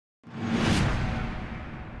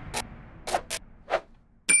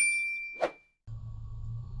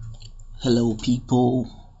Hello people,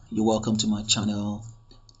 you're welcome to my channel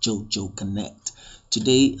Jojo Connect.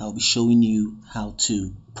 Today I'll be showing you how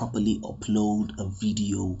to properly upload a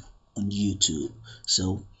video on YouTube.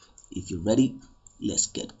 So if you're ready, let's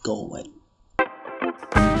get going.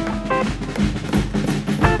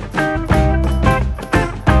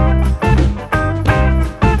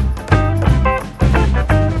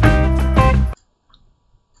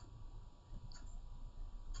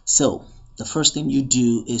 So the first thing you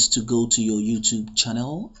do is to go to your YouTube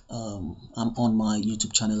channel. I'm on my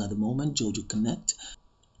YouTube channel at the moment, Jojo Connect.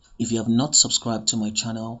 If you have not subscribed to my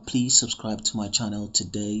channel, please subscribe to my channel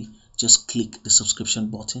today. Just click the subscription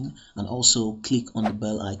button and also click on the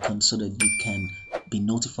bell icon so that you can be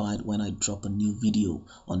notified when I drop a new video.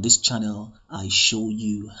 On this channel, I show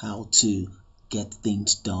you how to get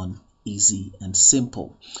things done easy and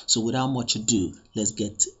simple. So without much ado, let's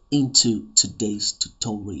get into today's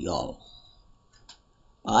tutorial.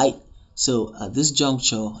 Alright, so at this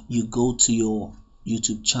juncture, you go to your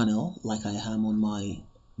YouTube channel like I am on my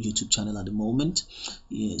YouTube channel at the moment.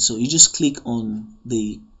 So you just click on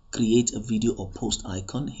the create a video or post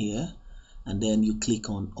icon here, and then you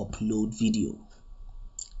click on upload video.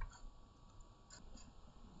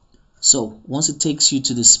 So once it takes you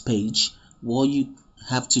to this page, what you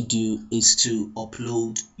have to do is to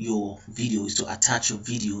upload your video, is to attach your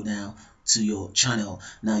video now to your channel.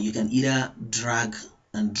 Now you can either drag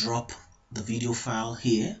and drop the video file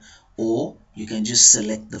here, or you can just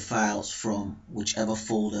select the files from whichever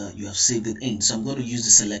folder you have saved it in. So I'm going to use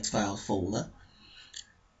the select file folder.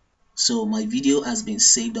 So my video has been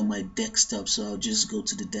saved on my desktop, so I'll just go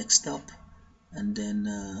to the desktop and then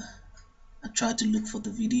I try to look for the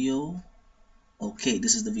video. Okay,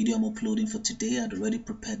 this is the video I'm uploading for today. I'd already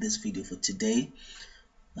prepared this video for today.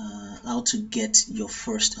 How to get your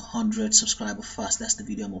first 100 subscribers fast. That's the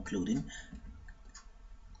video I'm uploading.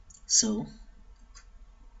 So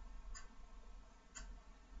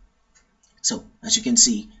as you can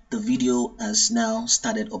see, the video has now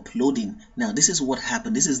started uploading. Now this is what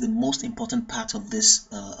happened. This is the most important part of this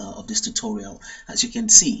tutorial. As you can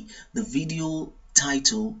see, the video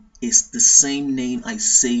title is the same name I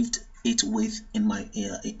saved it with in my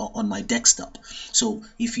on my desktop. So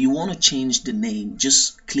if you want to change the name,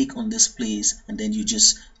 just click on this place and then you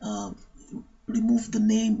just remove the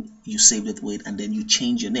name you saved it with, and then you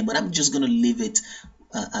change your name. But I'm just gonna leave it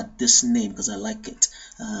at this name because I like it.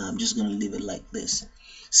 I'm just gonna leave it like this.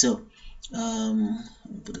 So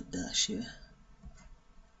put a dash here.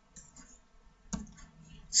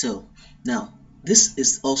 So now this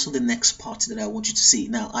is also the next part that I want you to see.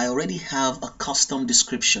 Now I already have a custom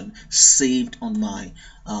description saved on my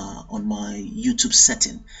YouTube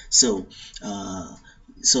setting. So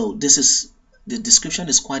this is the description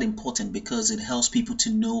is quite important because it helps people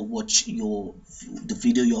to know what the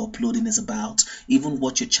video you're uploading is about, even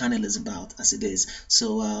what your channel is about as it is.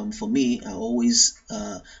 So for me, I always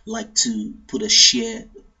like to put a share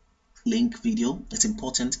link video. It's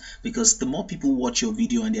important because the more people watch your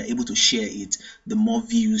video and they're able to share it, the more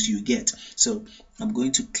views you get. So I'm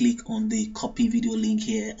going to click on the copy video link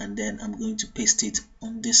here, and then I'm going to paste it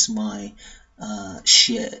on this my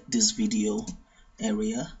share this video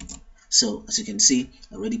area. So as you can see,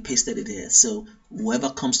 I already pasted it here. So whoever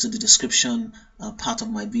comes to the description part of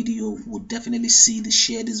my video would definitely see the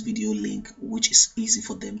share this video link, which is easy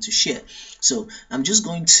for them to share. So I'm just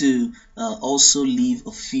going to also leave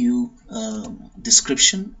a few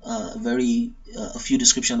description, a few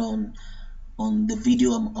description on the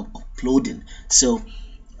video I'm uploading. So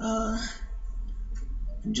I'm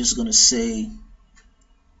just gonna say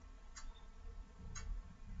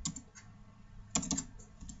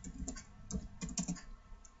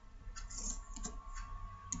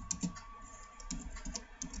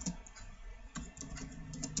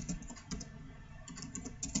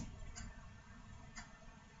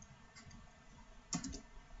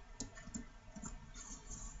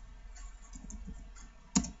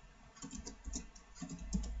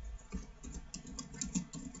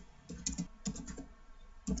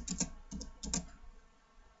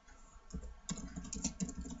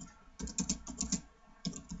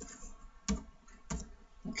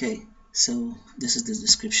okay, so this is the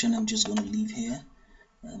description I'm just going to leave here.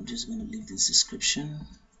 I'm just going to leave this description,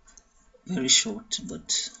 very short,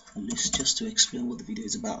 but at least just to explain what the video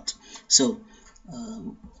is about. So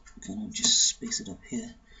I'm going to just space it up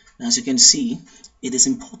here. Now, as you can see, it is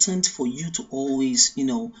important for you to always,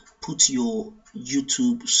 put your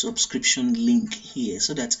YouTube subscription link here,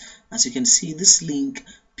 so that, as you can see, this link,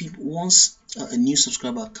 people, once a new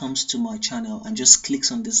subscriber comes to my channel and just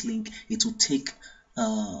clicks on this link, it will take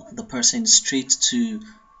the person straight to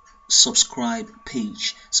subscribe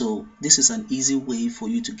page. So this is an easy way for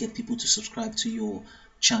you to get people to subscribe to your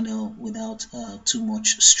channel without too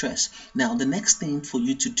much stress. Now the next thing for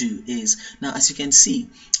you to do is, now as you can see,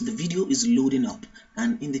 the video is loading up,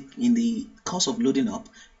 and in the course of loading up,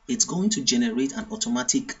 it's going to generate an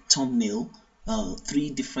automatic thumbnail, 3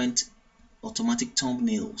 different automatic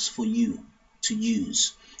thumbnails for you to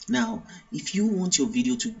use. Now if you want your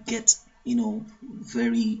video to get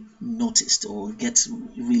very noticed or get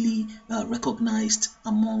really recognized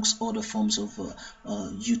amongst other forms of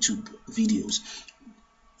YouTube videos,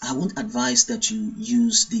 I won't advise that you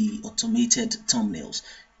use the automated thumbnails.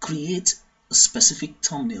 Create a specific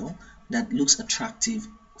thumbnail that looks attractive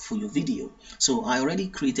for your video. So I already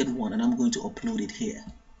created one and I'm going to upload it here.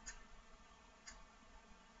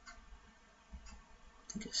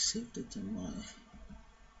 I think I saved it in my...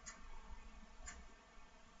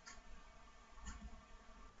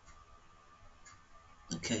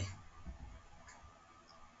 Okay.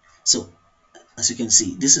 So as you can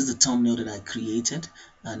see, this is the thumbnail that I created,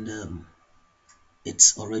 and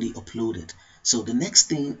it's already uploaded. So the next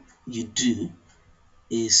thing you do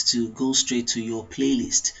is to go straight to your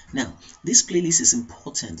playlist. Now this playlist is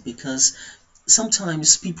important because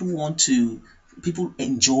sometimes people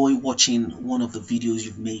enjoy watching one of the videos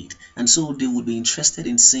you've made, and so they would be interested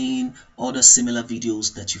in seeing other similar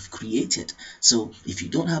videos that you've created. So if you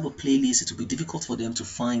don't have a playlist, it will be difficult for them to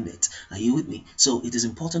find it. Are you with me? So it is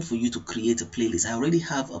important for you to create a playlist. I already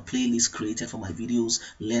have a playlist created for my videos,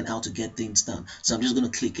 Learn How to Get Things Done. So I'm just going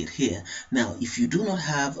to click it here. Now if you do not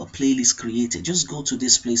have a playlist created, just go to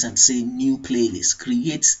this place and say new playlist.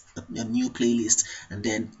 Create a new playlist, and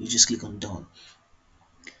then you just click on done.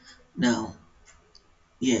 Now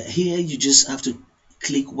here you just have to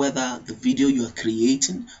click whether the video you are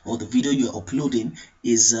creating or the video you are uploading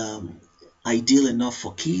is ideal enough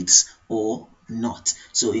for kids or not.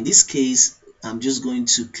 So in this case, I'm just going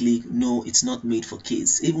to click no, it's not made for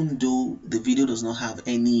kids, even though the video does not have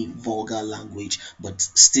any vulgar language, but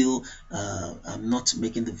still I'm not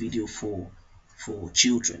making the video for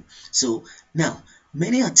children. So now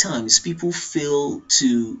many a times people fail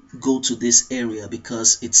to go to this area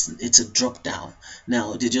because it's a drop down.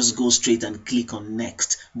 Now they just go straight and click on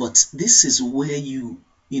next, but this is where you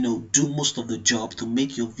do most of the job to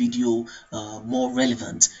make your video more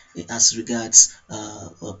relevant as regards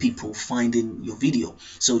people finding your video.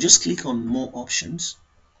 So just click on more options.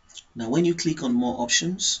 Now when you click on more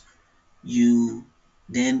options, you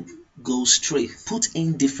then go straight, put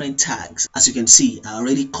in different tags. As you can see, I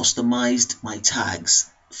already customized my tags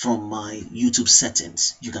from my YouTube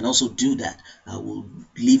settings. You can also do that. I will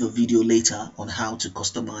leave a video later on how to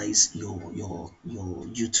customize your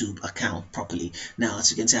YouTube account properly. Now as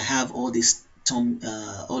you can see, I have all these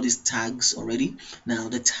tags already. Now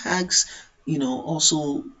the tags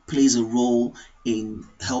also plays a role in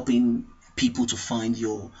helping people to find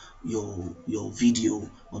your video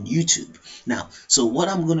on YouTube. Now so what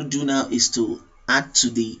I'm going to do now is to add to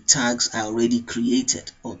the tags I already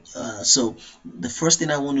created. So the first thing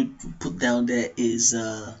I want to put down there is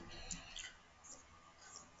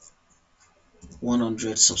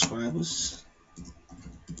 100 subscribers.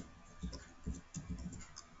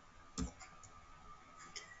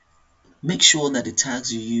 Make sure that the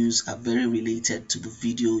tags you use are very related to the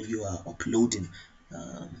video you are uploading.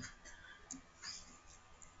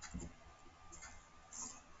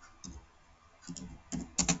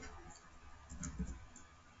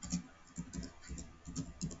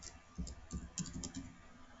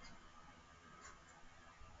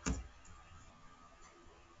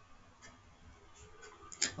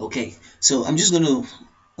 Okay, so I'm just going to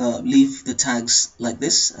leave the tags like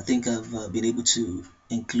this. I think I've been able to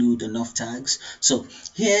include enough tags. So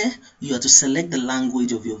here you have to select the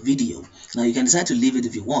language of your video. Now you can decide to leave it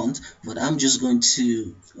if you want, but I'm just going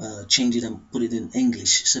to change it and put it in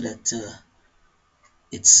English so that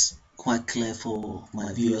it's quite clear for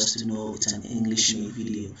my viewers to know it's an English made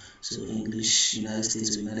video. So English, United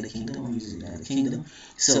States or United Kingdom, United Kingdom.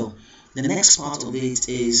 So the next part of it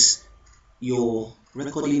is your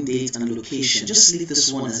recording date and location. Just leave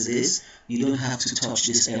this one as it is. You don't have to touch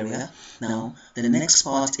this area. Now the next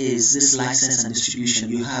part is this license and distribution.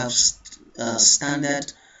 You have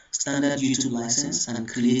standard YouTube license and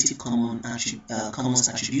Creative Commons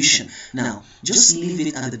attribution. Now just leave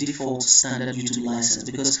it at the default standard YouTube license,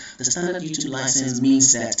 because the standard YouTube license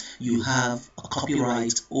means that you have a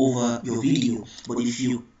copyright over your video. But if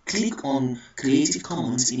you click on Creative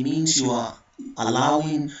Commons, it means you are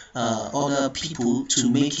allowing other people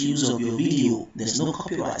to make use of your video. There's no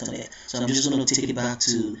copyright on it. So I'm just going to take it back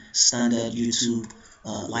to standard YouTube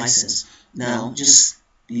license. Now just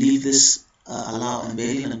leave this allow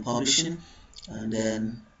embedding and publishing. And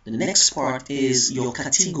then the next part is your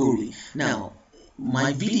category. Now,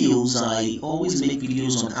 my videos, I always make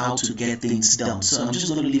videos on how to get things done, so I'm just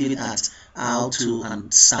going to leave it at how to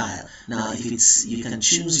and style. Now, if it's, you can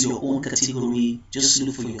choose your own category, just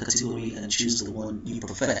look for your category and choose the one you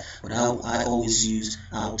prefer, but I always use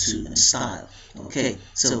how to and style. Okay,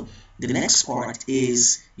 so the next part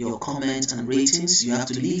is your comment and ratings. You have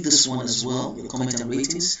to leave this one as well, your comment and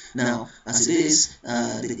ratings. Now, as it is,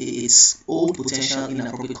 it's hold potential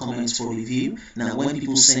inappropriate comments for review. Now, when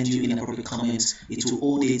people send you inappropriate comments, it will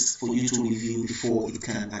hold it for you to review before it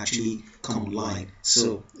can actually come online.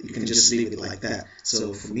 So you can just leave it like that.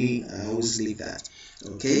 So for me, I always leave that.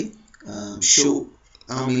 Okay, show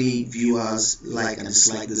how many viewers like and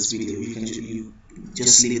dislike this video. You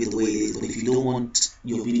just leave it the way it is. But if you don't want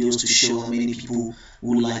your videos to show how many people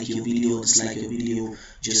who like your video or dislike your video,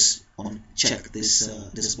 just check this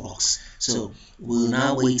this box. So we'll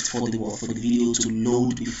now wait for the video to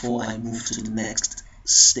load before I move to the next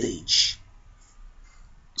stage.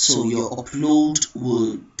 So your upload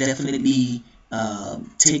will definitely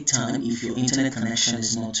take time if your internet connection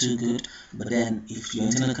is not too good, but then if your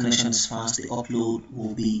internet connection is fast, the upload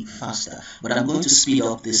will be faster. But I'm going to speed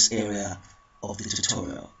up this area of the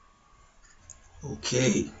tutorial.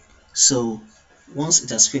 Okay, so once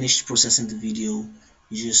it has finished processing the video,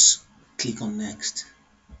 you just click on next.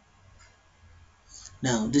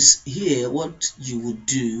 Now this here, what you would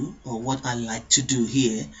do, or what I like to do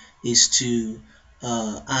here, is to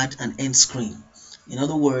add an end screen. In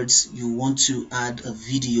other words, you want to add a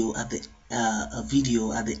video at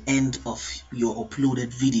the end of your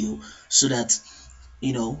uploaded video, so that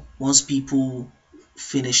once people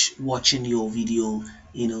finish watching your video,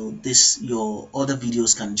 your other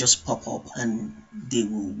videos can just pop up and they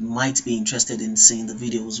might be interested in seeing the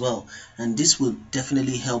video as well, and this will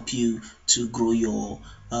definitely help you to grow your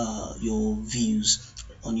views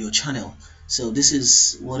on your channel. So this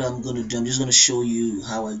is what I'm going to do. I'm just going to show you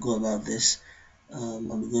how I go about this.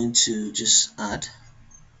 I'm going to just add.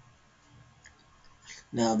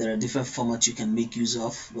 Now there are different formats you can make use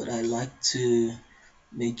of, but I like to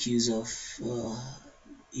make use of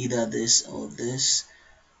either this or this.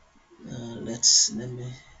 Let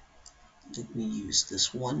me use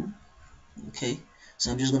this one. Okay,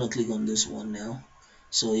 so I'm just going to click on this one now.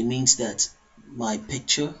 So it means that my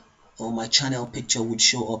picture or my channel picture would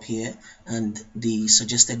show up here, and the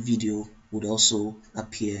suggested video would also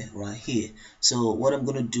appear right here. So what I'm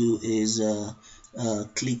going to do is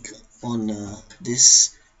click on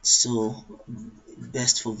this. So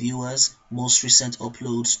best for viewers, most recent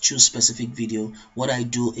uploads, choose specific video. What I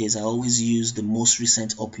do is I always use the most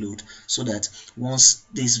recent upload, so that once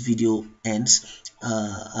this video ends,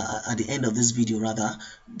 at the end of this video rather,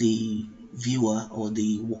 the viewer or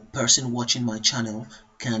the person watching my channel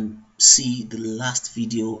can see the last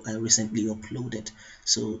video I recently uploaded.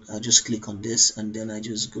 So I just click on this, and then I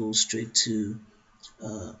just go straight to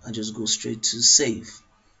save.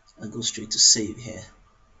 I go straight to save here.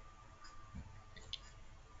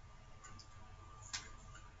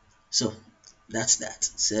 So that's that.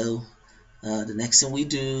 So the next thing we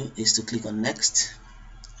do is to click on next.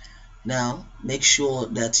 Now make sure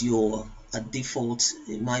that your at default,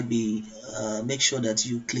 it might be make sure that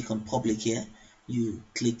you click on public here. You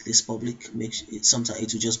click this public. Sometimes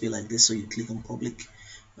it will just be like this, so you click on public,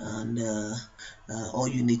 and all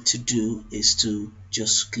you need to do is to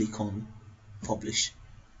just click on publish.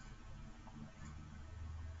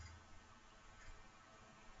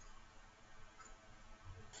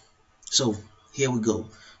 So here we go.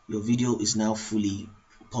 Your video is now fully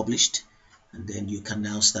published, and then you can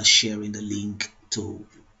now start sharing the link to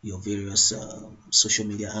your various social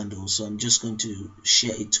media handles. So I'm just going to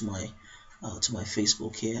share it to my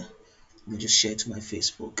Facebook here. I'm going to just share it to my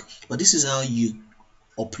Facebook. But this is how you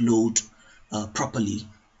upload properly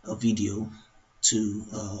a video to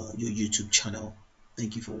your YouTube channel.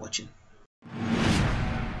 Thank you for watching.